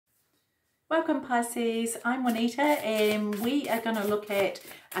Welcome Pisces, I'm Juanita and we are going to look at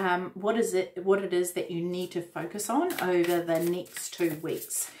what it is that you need to focus on over the next 2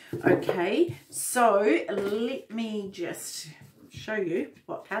 weeks. Okay, so let me just show you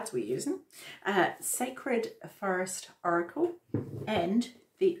what cards we're using. Sacred Forest Oracle and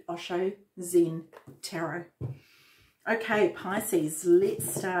the Osho Zen Tarot. Okay Pisces,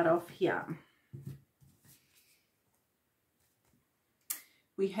 let's start off here.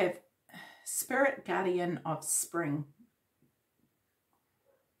 We have Spirit Guardian of Spring.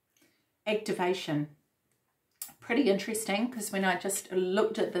 Activation. Pretty interesting because when I just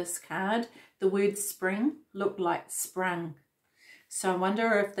looked at this card, the word spring looked like sprung. So I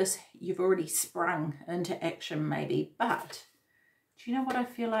wonder if you've already sprung into action maybe. But do you know what I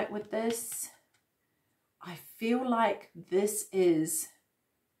feel like with this? I feel like this is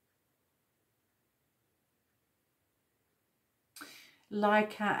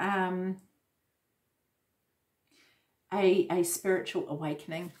like a spiritual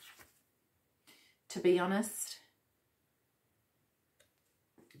awakening, to be honest.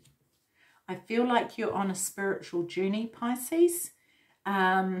 I feel like you're on a spiritual journey, Pisces.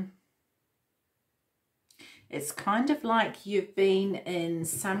 It's kind of like you've been in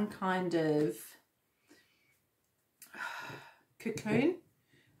some kind of cocoon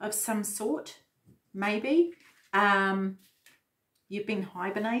of some sort, maybe. You've been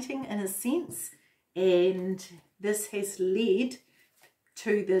hibernating in a sense, and this has led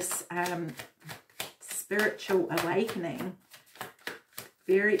to this spiritual awakening.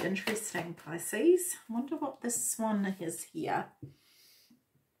 Very interesting, Pisces. I wonder what this one is here.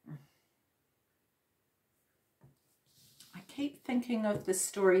 I keep thinking of the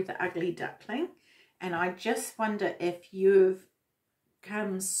story The Ugly Duckling, and I just wonder if you've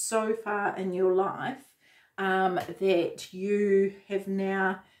come so far in your life that you have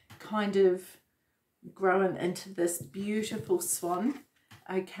now kind of grown into this beautiful swan.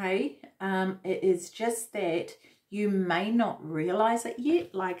 Okay, it is just that you may not realize it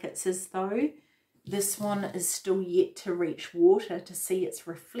yet, like it's as though this one is still yet to reach water to see its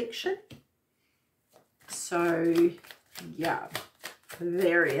reflection. So yeah,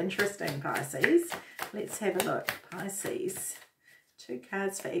 very interesting, Pisces. Let's have a look. Pisces, 2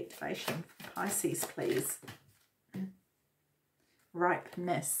 cards for activation for Pisces, please.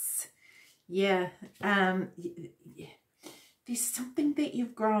 Ripeness. Yeah, there's something that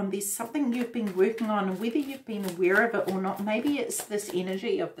you've grown, there's something you've been working on, and whether you've been aware of it or not, maybe it's this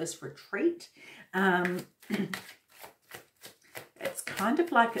energy of this retreat. It's kind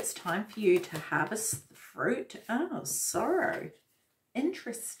of like it's time for you to harvest the fruit. Oh, sorrow.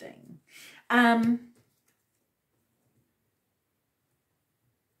 Interesting.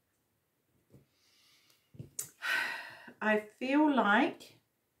 I feel like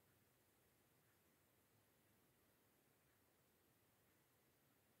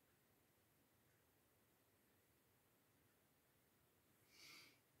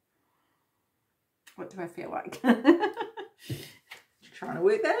what do I feel like? Trying to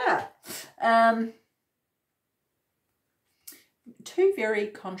work that out. 2 very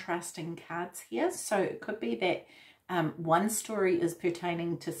contrasting cards here. So it could be that one story is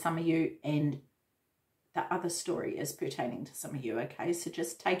pertaining to some of you and the other story is pertaining to some of you, okay? So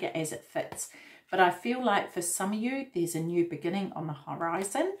just take it as it fits. But I feel like for some of you, there's a new beginning on the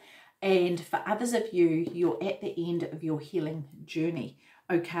horizon. And for others of you, you're at the end of your healing journey,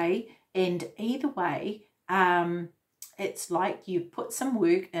 okay? And either way, it's like you've put some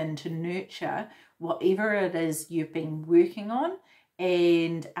work in to nurture whatever it is you've been working on.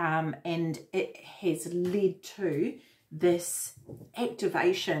 And it has led to this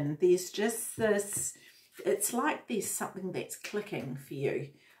activation. There's just this... It's like there's something that's clicking for you,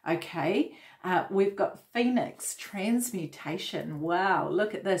 okay? We've got Phoenix, transmutation. Wow,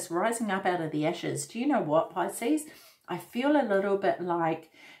 look at this, rising up out of the ashes. Do you know what, Pisces? I feel a little bit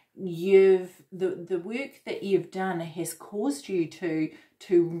like the work that you've done has caused you to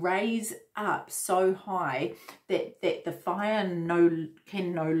raise up so high that the fire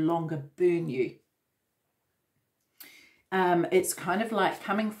can no longer burn you. It's kind of like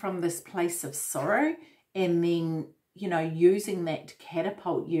coming from this place of sorrow and then, you know, using that to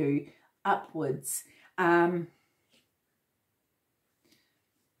catapult you upwards. The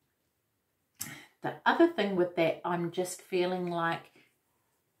other thing with that, I'm just feeling like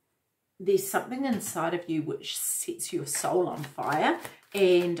there's something inside of you which sets your soul on fire.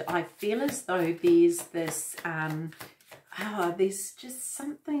 And I feel as though there's this, there's just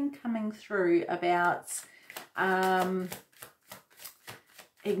something coming through about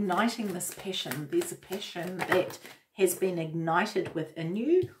igniting this passion. There's a passion that has been ignited within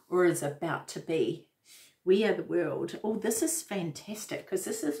you or is about to be. We are the world. Oh, this is fantastic because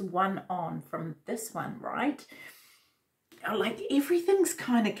this is one on from this one, right? Like everything's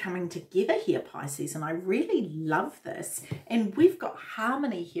kind of coming together here, Pisces, and I really love this. And we've got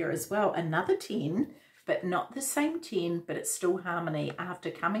harmony here as well. Another 10, but not the same 10, but it's still harmony after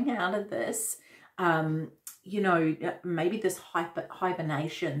coming out of this. You know, maybe this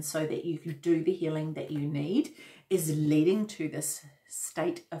hibernation so that you can do the healing that you need is leading to this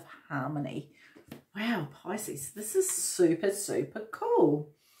state of harmony. Wow, Pisces, this is super, super cool.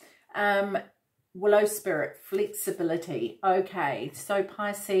 Willow Spirit, flexibility. Okay, so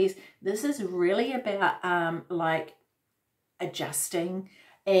Pisces, this is really about like adjusting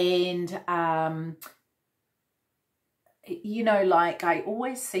and you know, like I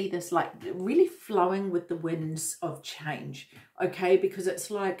always see this like really flowing with the winds of change, okay? Because it's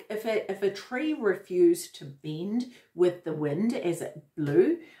like if a tree refused to bend with the wind as it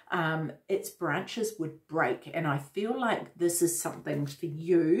blew, its branches would break. And I feel like this is something for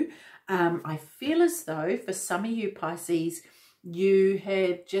you. I feel as though for some of you Pisces, you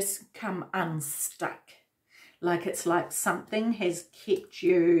have just come unstuck. Like it's like something has kept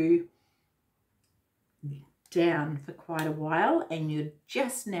you down for quite a while and you're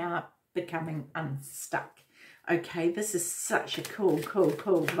just now becoming unstuck. Okay, this is such a cool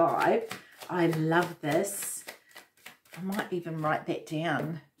vibe. I love this. I might even write that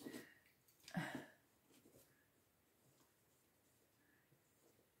down.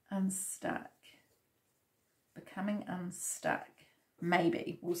 Unstuck. Becoming unstuck.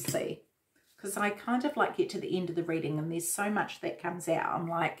 Maybe. We'll see. Because I kind of like get to the end of the reading and there's so much that comes out. I'm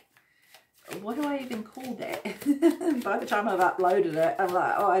like, what do I even call that? By the time I've uploaded it, I'm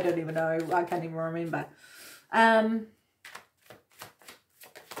like, oh, I don't even know. I can't even remember. The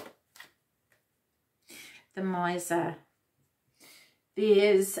miser.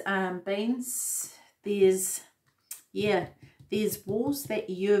 There's beans. There's walls that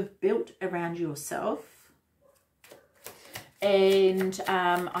you've built around yourself. And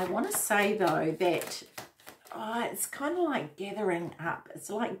I want to say, though, that it's kind of like gathering up. It's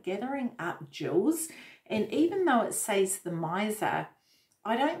like gathering up jewels. And even though it says the miser,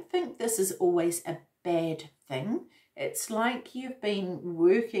 I don't think this is always a bad thing. It's like you've been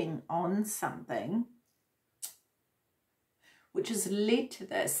working on something which has led to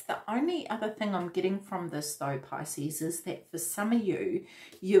this. The only other thing I'm getting from this, though, Pisces, is that for some of you,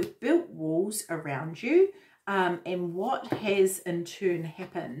 you've built walls around you. And what has in turn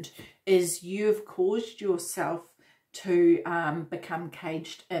happened is you've caused yourself to become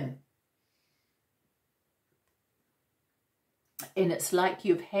caged in. And it's like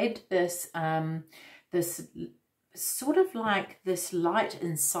you've had this, this sort of like this light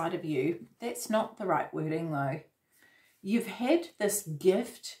inside of you. That's not the right wording though. You've had this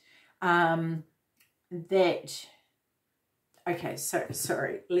gift that... Okay, so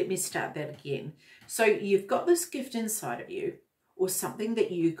sorry, let me start that again. So you've got this gift inside of you or something that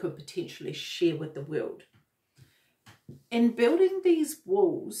you could potentially share with the world. In building these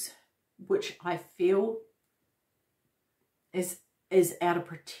walls, which I feel is out of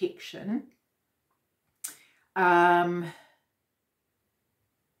protection,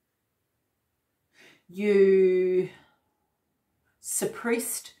 you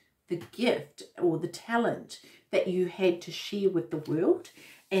suppressed the gift or the talent that you had to share with the world.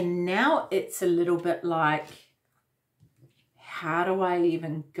 And now it's a little bit like, how do I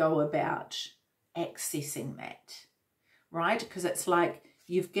even go about accessing that? Right? Because it's like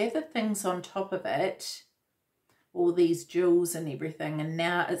you've gathered things on top of it, all these jewels and everything, and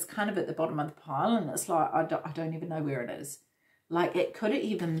now it's kind of at the bottom of the pile, and it's like, I don't even know where it is. Like it could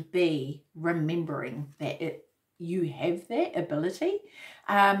even be remembering that you have that ability.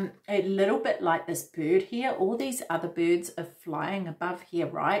 A little bit like this bird here. All these other birds are flying above here,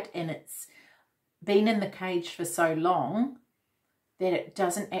 right? And it's been in the cage for so long that it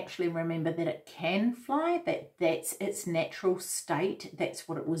doesn't actually remember that it can fly, that's its natural state. That's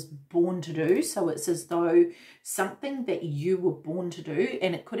what it was born to do. So it's as though something that you were born to do,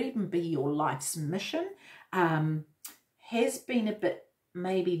 and it could even be your life's mission, has been a bit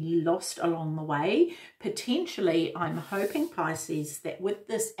maybe lost along the way. Potentially, I'm hoping, Pisces, that with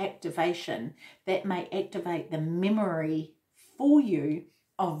this activation, that may activate the memory for you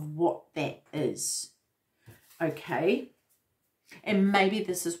of what that is. Okay? And maybe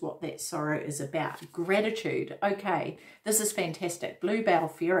this is what that sorrow is about. Gratitude. Okay, this is fantastic. Bluebell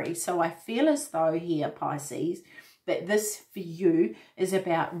Fairy. So I feel as though here, Pisces, that this for you is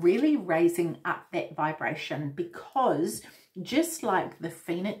about really raising up that vibration, because just like the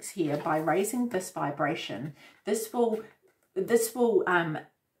phoenix here, by raising this vibration, this will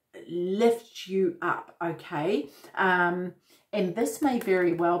lift you up, okay? And this may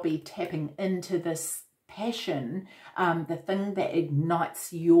very well be tapping into this passion, the thing that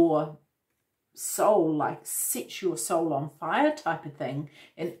ignites your soul, like sets your soul on fire type of thing,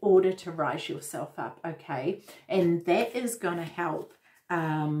 in order to rise yourself up, okay? And that is going to help,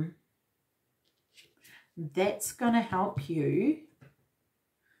 that's going to help you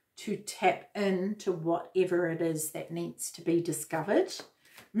to tap into whatever it is that needs to be discovered.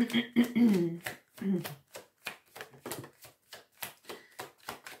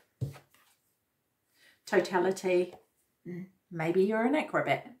 Totality. Maybe you're an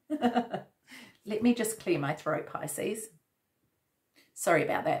acrobat. Let me just clear my throat, Pisces. Sorry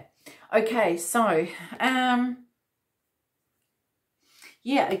about that. Okay, so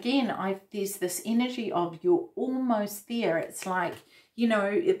yeah, again, there's this energy of you're almost there. It's like, you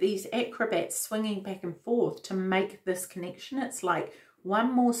know, these acrobats swinging back and forth to make this connection. It's like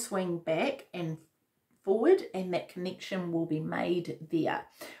one more swing back and forward, and that connection will be made there.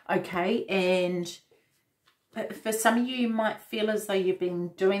 Okay, and for some of you might feel as though you've been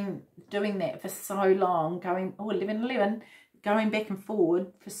doing that for so long, going, oh, 11, going back and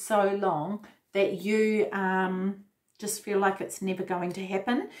forward for so long that you just feel like it's never going to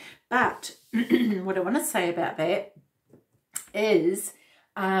happen. But what I want to say about that is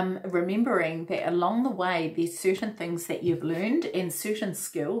remembering that along the way there's certain things that you've learned, and certain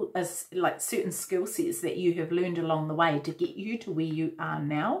skill sets that you have learned along the way to get you to where you are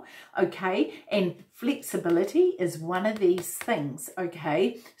now, okay? And flexibility is one of these things,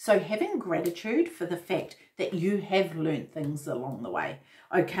 okay? So having gratitude for the fact that you have learned things along the way,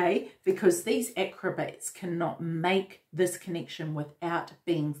 okay? Because these acrobats cannot make this connection without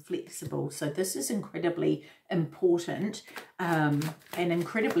being flexible. So this is incredibly important, an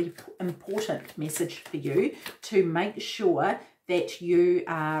incredibly important message for you, to make sure that you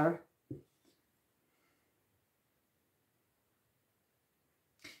are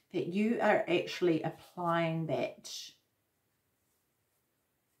actually applying that.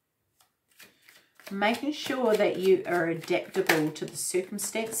 Making sure that you are adaptable to the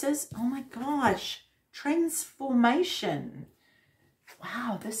circumstances. Oh my gosh, transformation.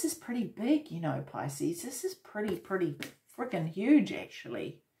 Wow, this is pretty big, you know, Pisces. This is pretty freaking huge,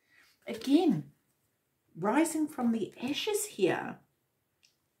 actually. Again, rising from the ashes here.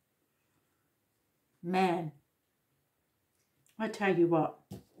 Man, I tell you what,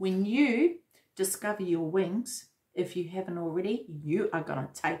 when you discover your wings, if you haven't already, you are going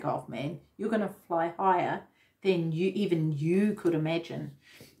to take off, man. You're going to fly higher than even you could imagine.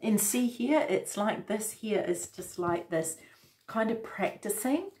 And see here, it's like this here is just like this kind of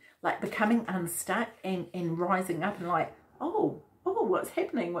practicing, like becoming unstuck and rising up and like, oh, what's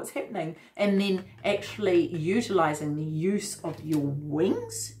happening? And then actually utilizing the use of your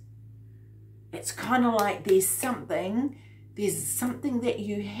wings. It's kind of like there's something that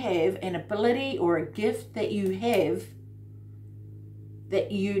you have, an ability or a gift that you have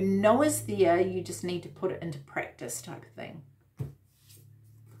that you know is there, you just need to put it into practice type of thing.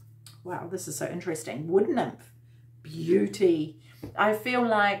 Wow, this is so interesting. Wood nymph, beauty. I feel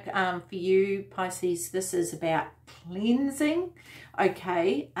like for you, Pisces, this is about cleansing,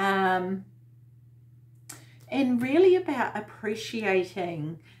 okay, and really about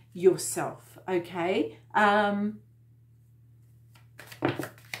appreciating yourself, okay.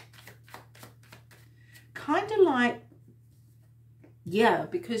 Kind of like, yeah,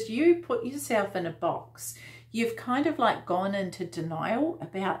 because you put yourself in a box. You've kind of like gone into denial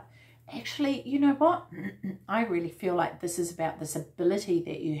about, actually, you know what? I really feel like this is about this ability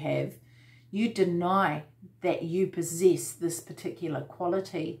that you have. You deny that you possess this particular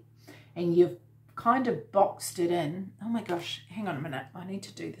quality, and you've kind of boxed it in. Oh my gosh, hang on a minute. I need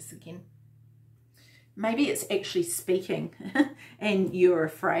to do this again. Maybe it's actually speaking and you're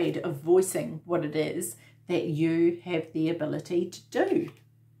afraid of voicing what it is that you have the ability to do.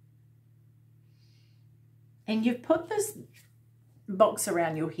 And you've put this box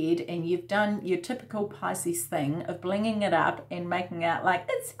around your head and you've done your typical Pisces thing of blinging it up and making out like,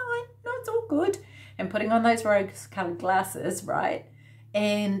 it's fine, no, it's all good, and putting on those rose-colored glasses, right?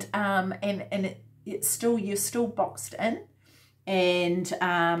 And it's still, you're still boxed in, and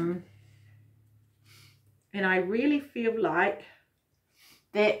I really feel like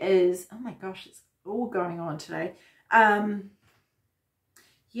that is, oh my gosh, it's all going on today.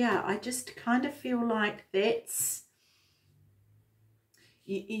 Yeah, I just kind of feel like that's,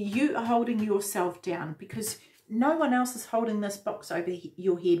 you are holding yourself down because no one else is holding this box over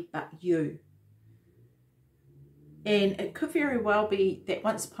your head but you. And it could very well be that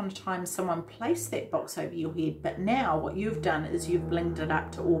once upon a time someone placed that box over your head, but now what you've done is you've blinged it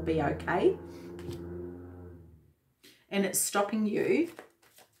up to all be okay. And it's stopping you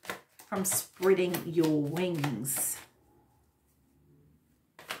from spreading your wings.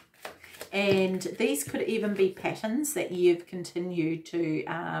 And these could even be patterns that you've continued to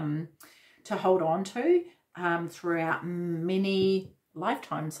hold on to throughout many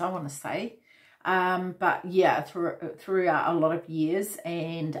lifetimes, I want to say. But yeah, throughout a lot of years,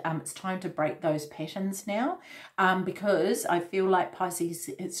 and it's time to break those patterns now, because I feel like, Pisces,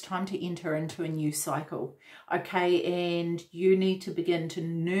 it's time to enter into a new cycle, okay? And you need to begin to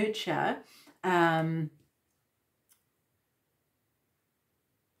nurture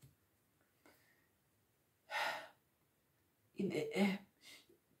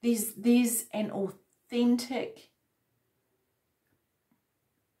there's an authentic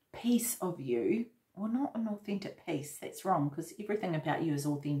piece of you, or not an authentic piece, that's wrong, because everything about you is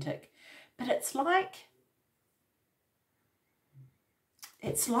authentic, but it's like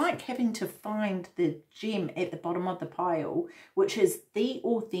having to find the gem at the bottom of the pile, which is the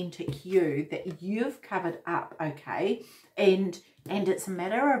authentic you that you've covered up, okay? And it's a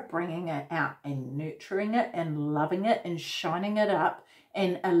matter of bringing it out and nurturing it and loving it and shining it up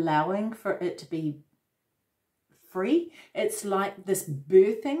and allowing for it to be free. It's like this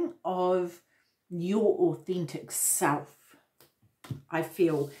birthing of your authentic self, I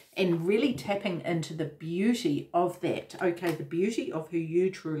feel, and really tapping into the beauty of that, okay? The beauty of who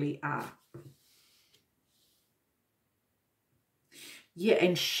you truly are. Yeah,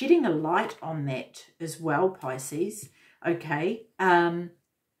 and shedding a light on that as well, Pisces, okay?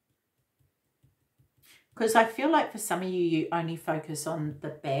 Because I feel like for some of you, you only focus on the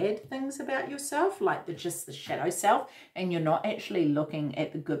bad things about yourself, like just the shadow self, and you're not actually looking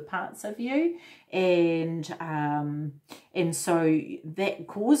at the good parts of you. And so that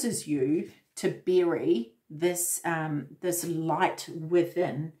causes you to bury this, this light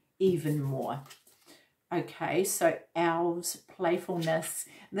within even more. Okay, so elves, playfulness,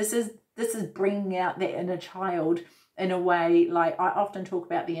 this is bringing out that inner child in a way. Like, I often talk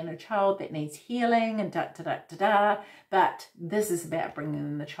about the inner child that needs healing and but this is about bringing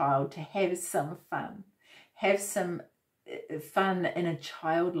in the child to have some fun. Have some fun in a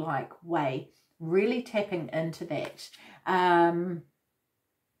childlike way, really tapping into that.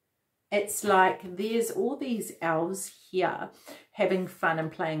 It's like there's all these elves here having fun and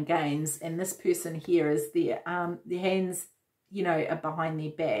playing games, and this person here is their hands, you know, are behind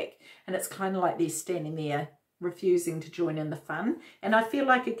their back, and it's kind of like they're standing there refusing to join in the fun. And I feel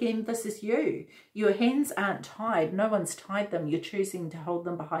like, again, this is you. Your hands aren't tied. No one's tied them. You're choosing to hold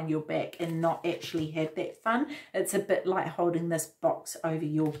them behind your back and not actually have that fun. It's a bit like holding this box over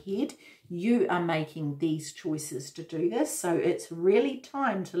your head. You are making these choices to do this. So it's really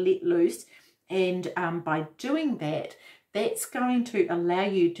time to let loose. And by doing that, that's going to allow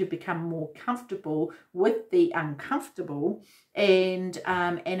you to become more comfortable with the uncomfortable, and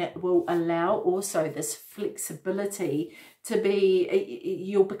it will allow also this flexibility to be,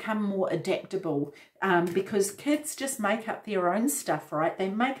 you'll become more adaptable, because kids just make up their own stuff, right? They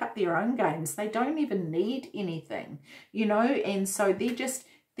make up their own games. They don't even need anything, you know, and so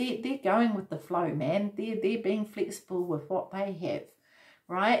they're going with the flow, man. They're being flexible with what they have,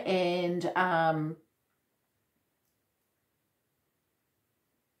 right? And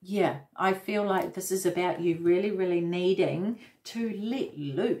yeah, I feel like this is about you really, really needing to let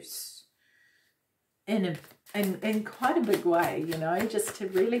loose in quite a big way, you know, just to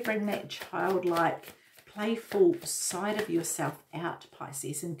really bring that childlike, playful side of yourself out,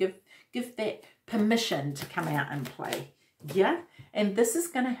 Pisces, and give that permission to come out and play. Yeah, and this is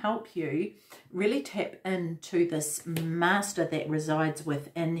going to help you really tap into this master that resides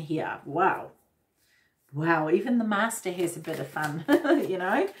within here. Wow. Wow, even the master has a bit of fun, you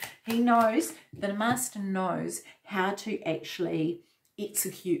know. He knows, the master knows how to actually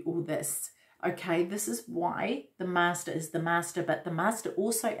execute all this. Okay, this is why the master is the master, but the master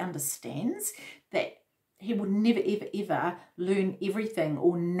also understands that he will never, ever, ever learn everything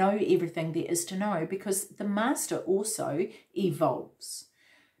or know everything there is to know, because the master also evolves.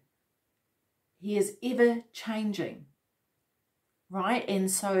 He is ever changing. Right? And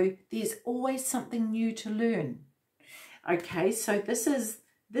so there's always something new to learn. Okay, so this is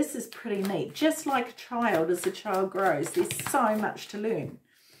pretty neat. Just like a child, as the child grows, there's so much to learn.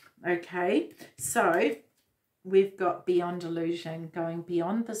 Okay, so we've got beyond illusion, going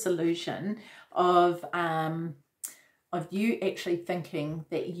beyond this illusion of you actually thinking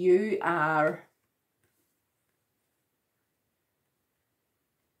that you are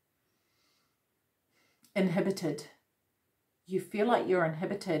inhibited. You feel like you're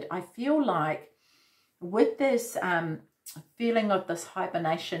inhibited. I feel like with this feeling of this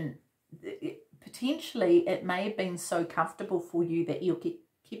hibernation, potentially it may have been so comfortable for you that you're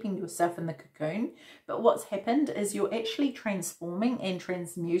keeping yourself in the cocoon, but what's happened is you're actually transforming and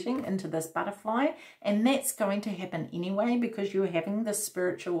transmuting into this butterfly, and that's going to happen anyway because you're having this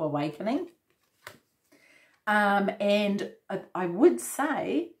spiritual awakening. And I would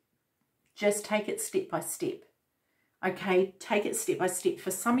say just take it step by step. Okay, take it step by step. For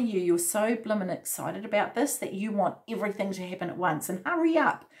some of you, you're so blimmin' excited about this that you want everything to happen at once and hurry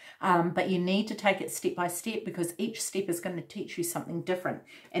up. But you need to take it step by step because each step is going to teach you something different.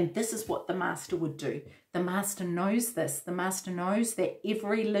 And this is what the master would do. The master knows this. The master knows that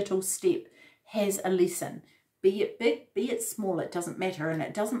every little step has a lesson. Be it big, be it small, it doesn't matter. And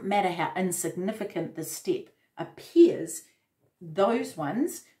it doesn't matter how insignificant the step appears. Those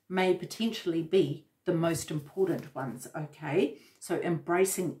ones may potentially be the most important ones, okay? So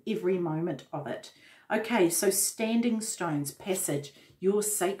embracing every moment of it. Okay, so standing stones, passage, your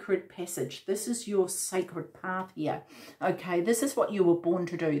sacred passage. This is your sacred path here, okay? This is what you were born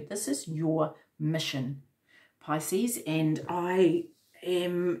to do. This is your mission, Pisces, and I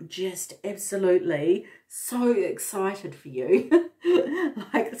am just absolutely so excited for you.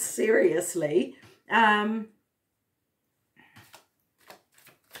 Like, seriously.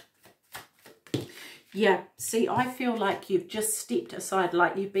 Yeah, see, I feel like you've just stepped aside,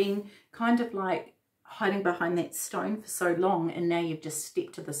 like you've been kind of like hiding behind that stone for so long, and now you've just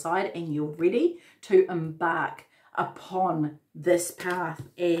stepped to the side and you're ready to embark upon this path.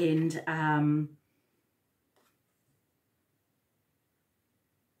 And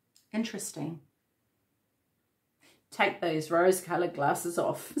interesting. Take those rose-colored glasses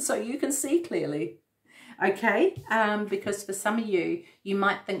off so you can see clearly. Okay, because for some of you, you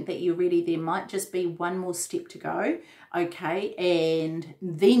might think that you're ready. There might just be one more step to go, okay, and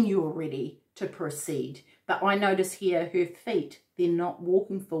then you're ready to proceed. But I notice here her feet, they're not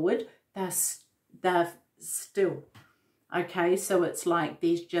walking forward, they're still, okay, so it's like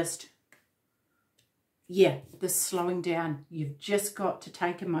there's just, yeah, this slowing down. You've just got to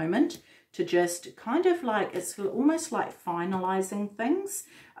take a moment to just kind of like, it's almost like finalizing things,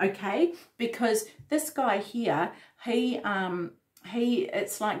 okay? Because this guy here,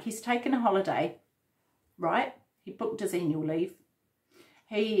 it's like he's taken a holiday, right? He booked his annual leave.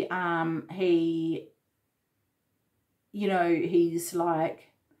 He, you know, he's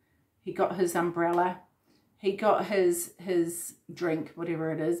like, he got his umbrella, he got his drink,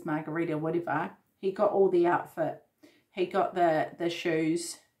 whatever it is, margarita, whatever. He got all the outfit. He got the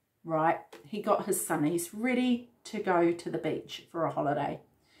shoes, right? He got his sunnies ready to go to the beach for a holiday.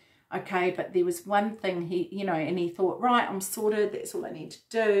 Okay, but there was one thing he, you know, and he thought, right, I'm sorted, that's all I need to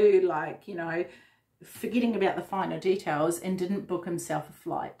do, like, you know, forgetting about the finer details, and didn't book himself a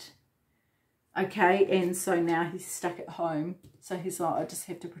flight. Okay, and so now he's stuck at home. So he's like, I just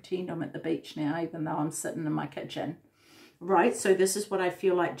have to pretend I'm at the beach now, even though I'm sitting in my kitchen. Right, so this is what I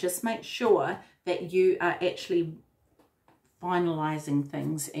feel like. Just make sure that you are actually finalizing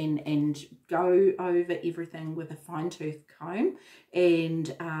things and go over everything with a fine-tooth comb,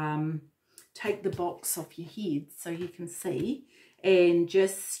 and take the box off your head so you can see, and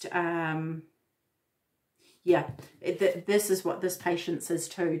just yeah, this is what this patience is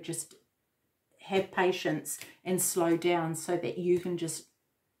too. Just have patience and slow down so that you can just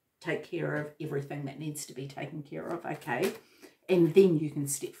take care of everything that needs to be taken care of, okay? And then you can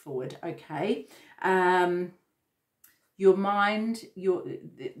step forward, okay? Your mind,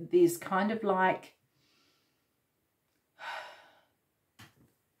 there's kind of like,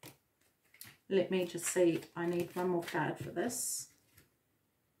 let me just see, I need one more card for this.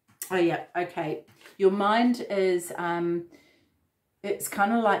 Oh yeah, okay. Your mind is, it's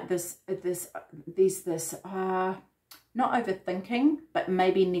kind of like this, not overthinking, but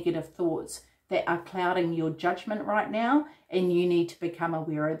maybe negative thoughts that are clouding your judgment right now, and you need to become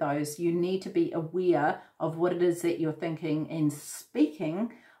aware of those. You need to be aware of what it is that you're thinking and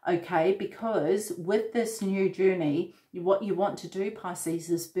speaking, okay? Because with this new journey, what you want to do, Pisces,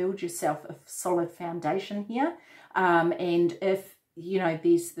 is build yourself a solid foundation here. And if, you know,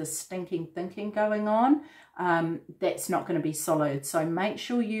 there's this stinking thinking going on, that's not going to be solid. So make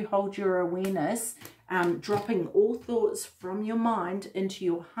sure you hold your awareness, dropping all thoughts from your mind into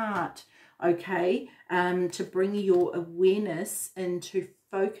your heart, okay, to bring your awareness into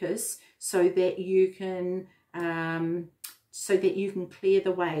focus so that you can clear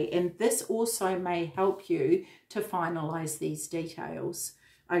the way. And this also may help you to finalize these details,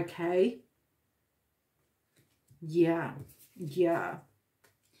 okay? Yeah.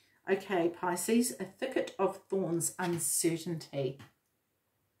 Okay, Pisces, a thicket of thorns, uncertainty.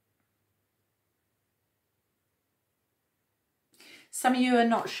 Some of you are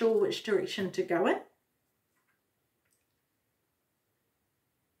not sure which direction to go in.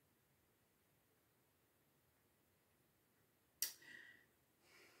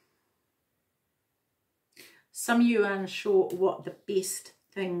 Some of you are unsure what the best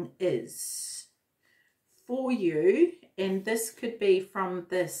thing is for you. And this could be from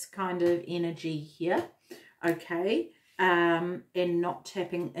this kind of energy here. Okay. And not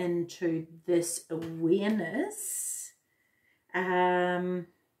tapping into this awareness. And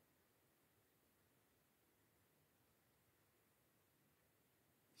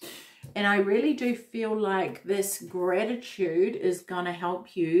I really do feel like this gratitude is going to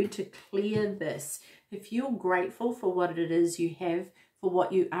help you to clear this. If you're grateful for what it is you have, for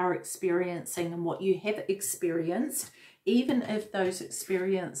what you are experiencing and what you have experienced, even if those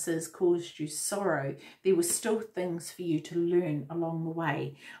experiences caused you sorrow, there were still things for you to learn along the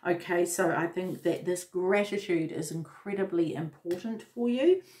way. Okay, so I think that this gratitude is incredibly important for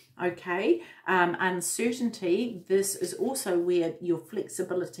you. Okay, uncertainty, this is also where your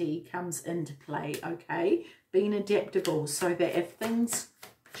flexibility comes into play. Okay, being adaptable so that if things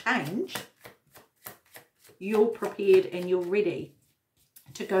change, you're prepared and you're ready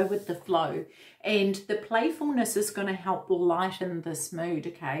to go with the flow. And the playfulness is going to help lighten this mood.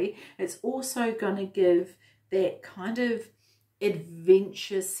 Okay, it's also going to give that kind of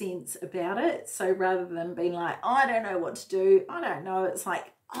adventure sense about it. So rather than being like, oh, I don't know what to do, I don't know, it's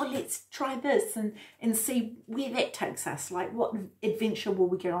like, oh, let's try this and see where that takes us. Like, what adventure will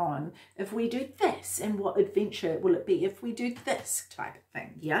we go on if we do this, and what adventure will it be if we do this type of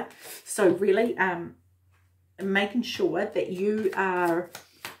thing. Yeah, so really making sure that you are,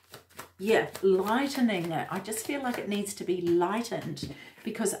 yeah, lightening it. I just feel like it needs to be lightened,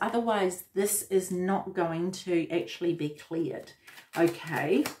 because otherwise this is not going to actually be cleared.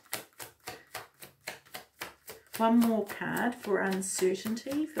 Okay, one more card for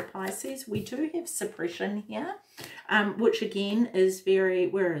uncertainty for Pisces. We do have suppression here, which again is very,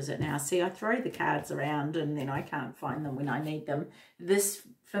 where is it now? See, I throw the cards around and then I can't find them when I need them. This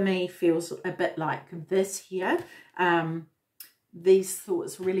for me feels a bit like this here. These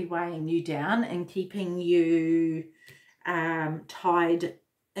thoughts really weighing you down and keeping you tied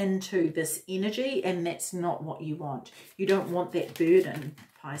into this energy, and that's not what you want. You don't want that burden,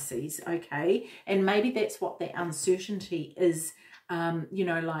 Pisces. Okay, and maybe that's what that uncertainty is. You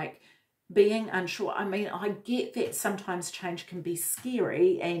know, like being unsure. I mean, I get that sometimes change can be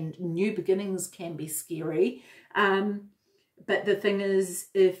scary and new beginnings can be scary, but the thing is,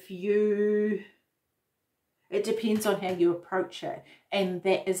 if you, it depends on how you approach it, and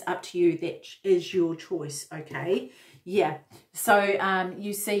that is up to you. That is your choice. Okay, yeah. So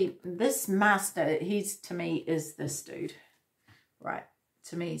you see, this master, he's, to me, is this dude, right?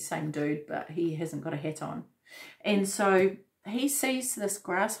 To me, same dude, but he hasn't got a hat on. And so he sees this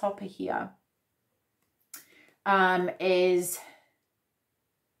grasshopper here as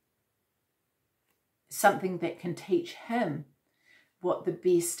something that can teach him what the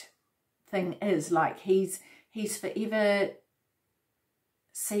best thing is. Like he's forever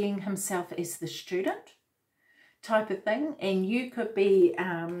seeing himself as the student type of thing, and you could be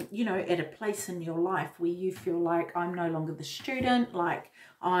you know, at a place in your life where you feel like, I'm no longer the student, like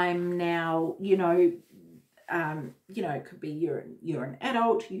I'm now, you know, it could be you're an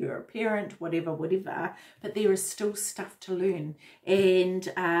adult, you're a parent, whatever, but there is still stuff to learn, and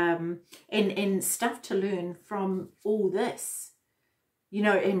stuff to learn from all this, you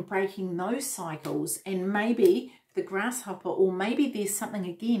know, and breaking those cycles. And maybe the grasshopper, or maybe there's something,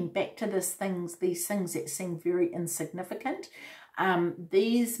 again, back to these things that seem very insignificant.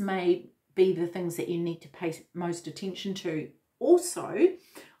 These may be the things that you need to pay most attention to. Also,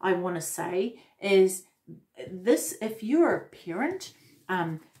 I want to say is this, if you're a parent,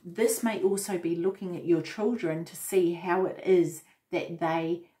 this may also be looking at your children to see how it is that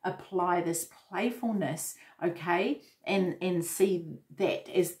they apply this playfulness, okay, and see that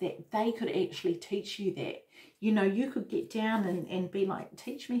as that they could actually teach you that. You know, you could get down and be like,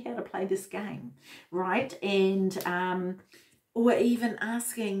 teach me how to play this game, right? And or even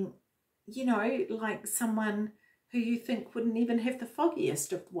asking, you know, like someone who you think wouldn't even have the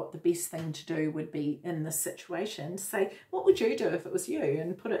foggiest of what the best thing to do would be in this situation, to say, what would you do if it was you?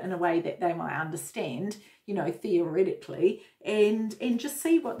 And put it in a way that they might understand, you know, theoretically, and just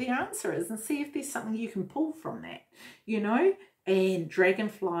see what the answer is, and see if there's something you can pull from that, you know. And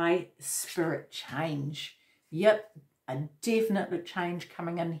dragonfly, spirit change. Yep, a definite change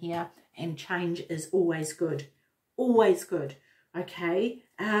coming in here, and change is always good. Always good. Okay.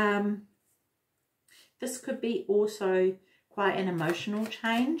 This could be also quite an emotional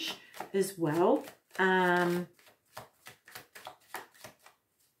change as well.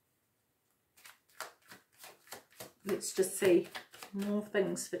 Let's just see more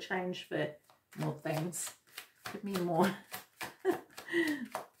things for change, for more things. Give me more.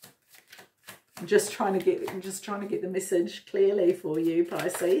 I'm just trying to get the message clearly for you,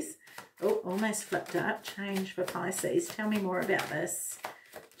 Pisces. Oh, almost flipped up. Change for Pisces. Tell me more about this.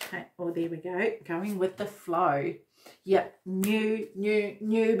 Oh, there we go. Going with the flow. Yep. New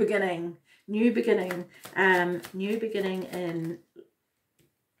beginning. New beginning. New beginning in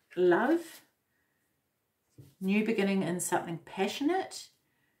love. New beginning in something passionate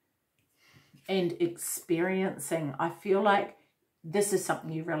and experiencing. I feel like this is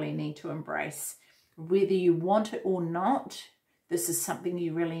something you really need to embrace. Whether you want it or not, this is something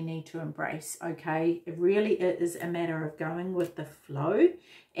you really need to embrace, okay? It really is a matter of going with the flow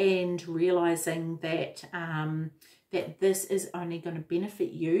and realizing that that this is only going to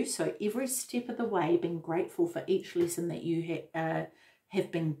benefit you. So every step of the way, being grateful for each lesson that you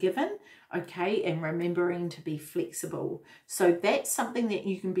have been given, okay, and remembering to be flexible. So that's something that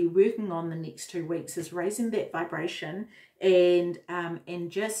you can be working on the next 2 weeks, is raising that vibration and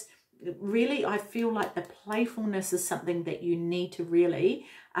just really, I feel like the playfulness is something that you need to really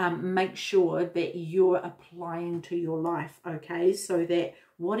make sure that you're applying to your life, okay, so that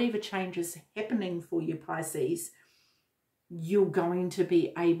whatever change is happening for you, Pisces, you're going to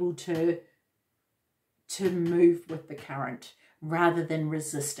be able to move with the current rather than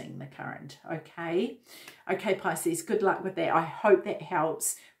resisting the current, okay? Okay, Pisces, good luck with that. I hope that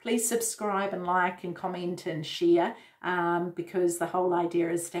helps. Please subscribe and like and comment and share, because the whole idea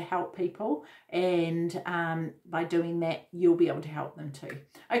is to help people, and by doing that, you'll be able to help them too.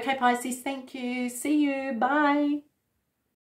 Okay, Pisces, thank you. See you. Bye.